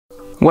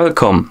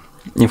Welcome!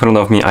 In front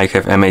of me I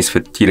have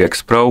AMAZFIT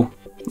T-Rex Pro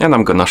and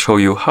I'm gonna show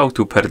you how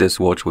to pair this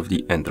watch with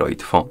the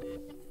Android phone.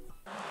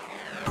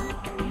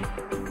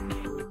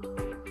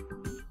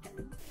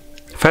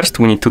 First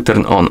we need to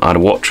turn on our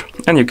watch,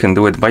 and you can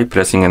do it by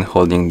pressing and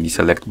holding the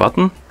select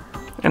button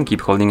and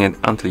keep holding it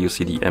until you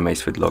see the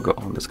AMAZFIT logo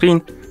on the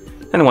screen,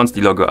 and once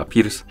the logo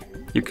appears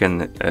you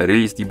can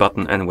release the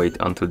button and wait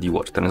until the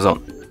watch turns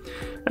on.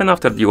 And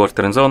after the watch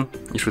turns on,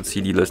 you should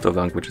see the list of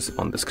languages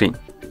on the screen.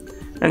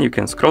 And you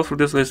can scroll through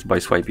this list by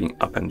swiping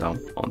up and down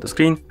on the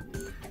screen.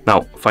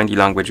 Now find the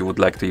language you would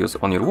like to use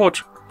on your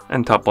watch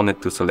and tap on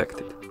it to select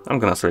it. I'm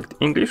gonna select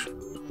English,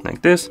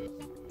 like this.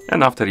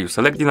 And after you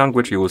select the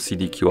language, you will see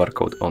the QR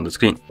code on the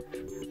screen.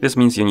 This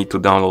means you need to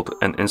download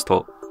and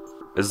install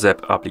a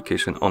Zepp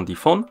application on the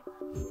phone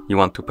you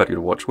want to pair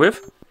your watch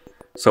with.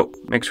 So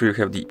make sure you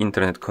have the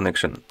internet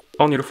connection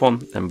on your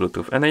phone and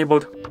Bluetooth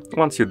enabled.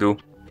 Once you do,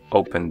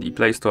 open the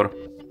Play Store.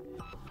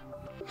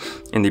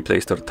 In the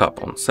Play Store,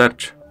 tap on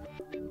search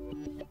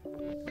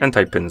and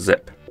type in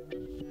Zepp.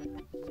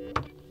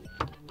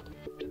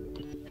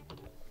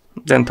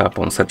 Then tap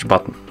on search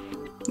button.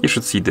 You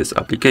should see this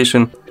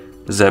application,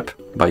 Zepp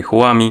by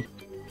Huami.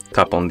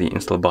 Tap on the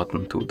install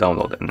button to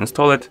download and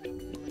install it.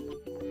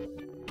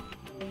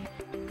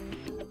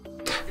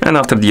 And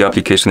after the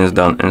application is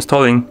done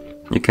installing,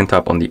 you can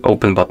tap on the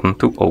open button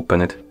to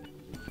open it.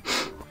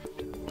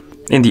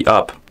 In the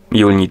app,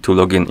 you will need to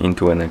log in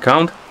into an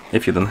account.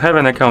 If you don't have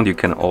an account, you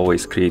can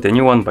always create a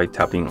new one by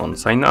tapping on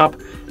sign up,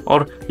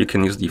 or you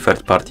can use the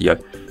third-party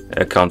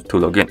account to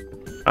log in.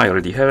 I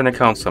already have an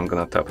account, so I'm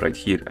gonna tap right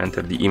here,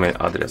 enter the email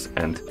address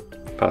and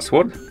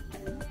password.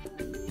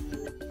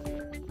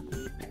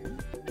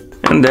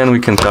 And then we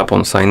can tap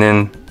on sign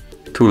in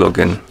to log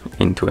in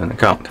into an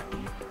account.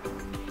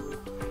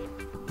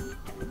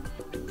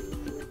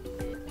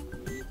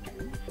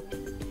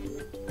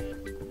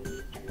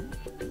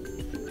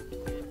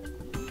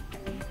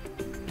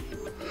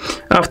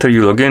 After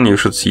you log in, you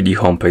should see the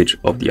homepage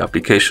of the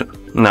application.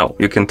 Now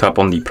you can tap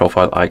on the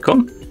profile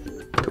icon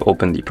to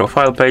open the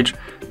profile page,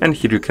 and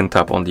here you can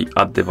tap on the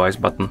Add Device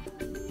button.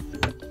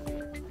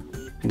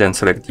 Then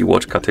select the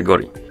watch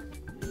category.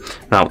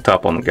 Now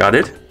tap on Got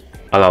It,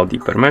 allow the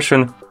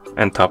permission,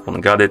 and tap on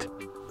Got It,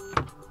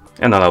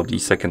 and allow the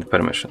second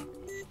permission.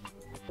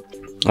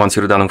 Once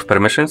you're done with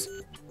permissions,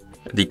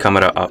 the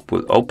camera app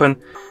will open,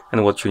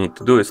 and what you need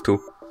to do is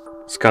to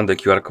scan the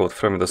QR code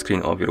from the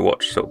screen of your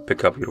watch. So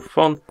pick up your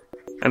phone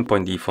and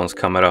point the phone's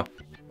camera,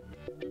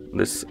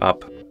 this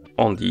app,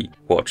 on the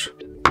watch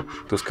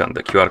to scan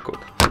the QR code.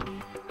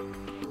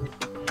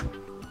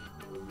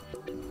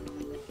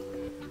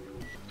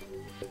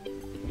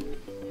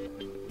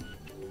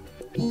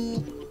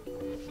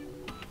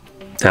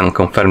 Then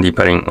confirm the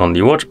pairing on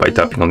the watch by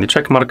tapping on the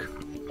check mark.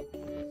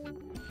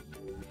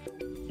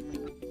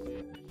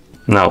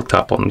 Now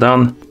tap on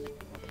Done,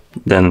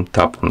 then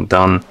tap on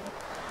Done,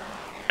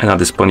 and at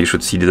this point you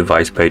should see the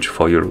device page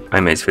for your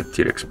AMAZFIT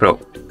T-Rex Pro.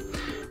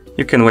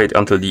 You can wait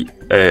until the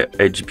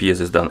HGPS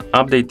is done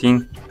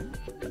updating,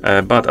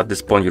 but at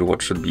this point your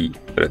watch should be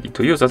ready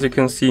to use, as you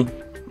can see.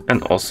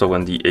 And also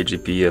when the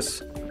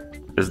HGPS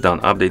is done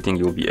updating,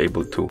 you will be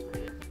able to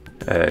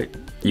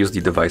use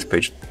the device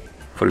page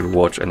for your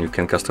watch, and you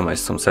can customize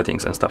some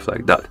settings and stuff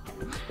like that.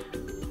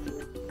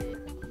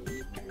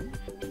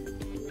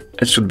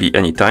 It should be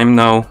any time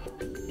now.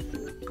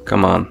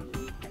 Come on,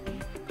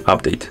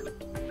 update.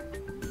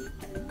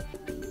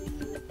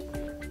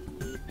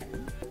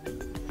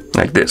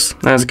 Like this.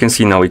 As you can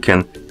see, now we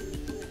can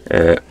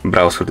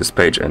browse through this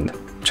page and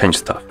change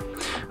stuff.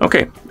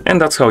 Okay,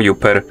 and that's how you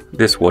pair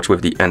this watch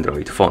with the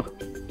Android phone.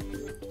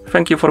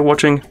 Thank you for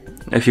watching.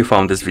 If you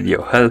found this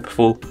video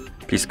helpful,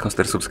 please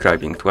consider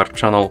subscribing to our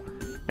channel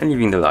and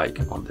leaving a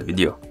like on the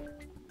video.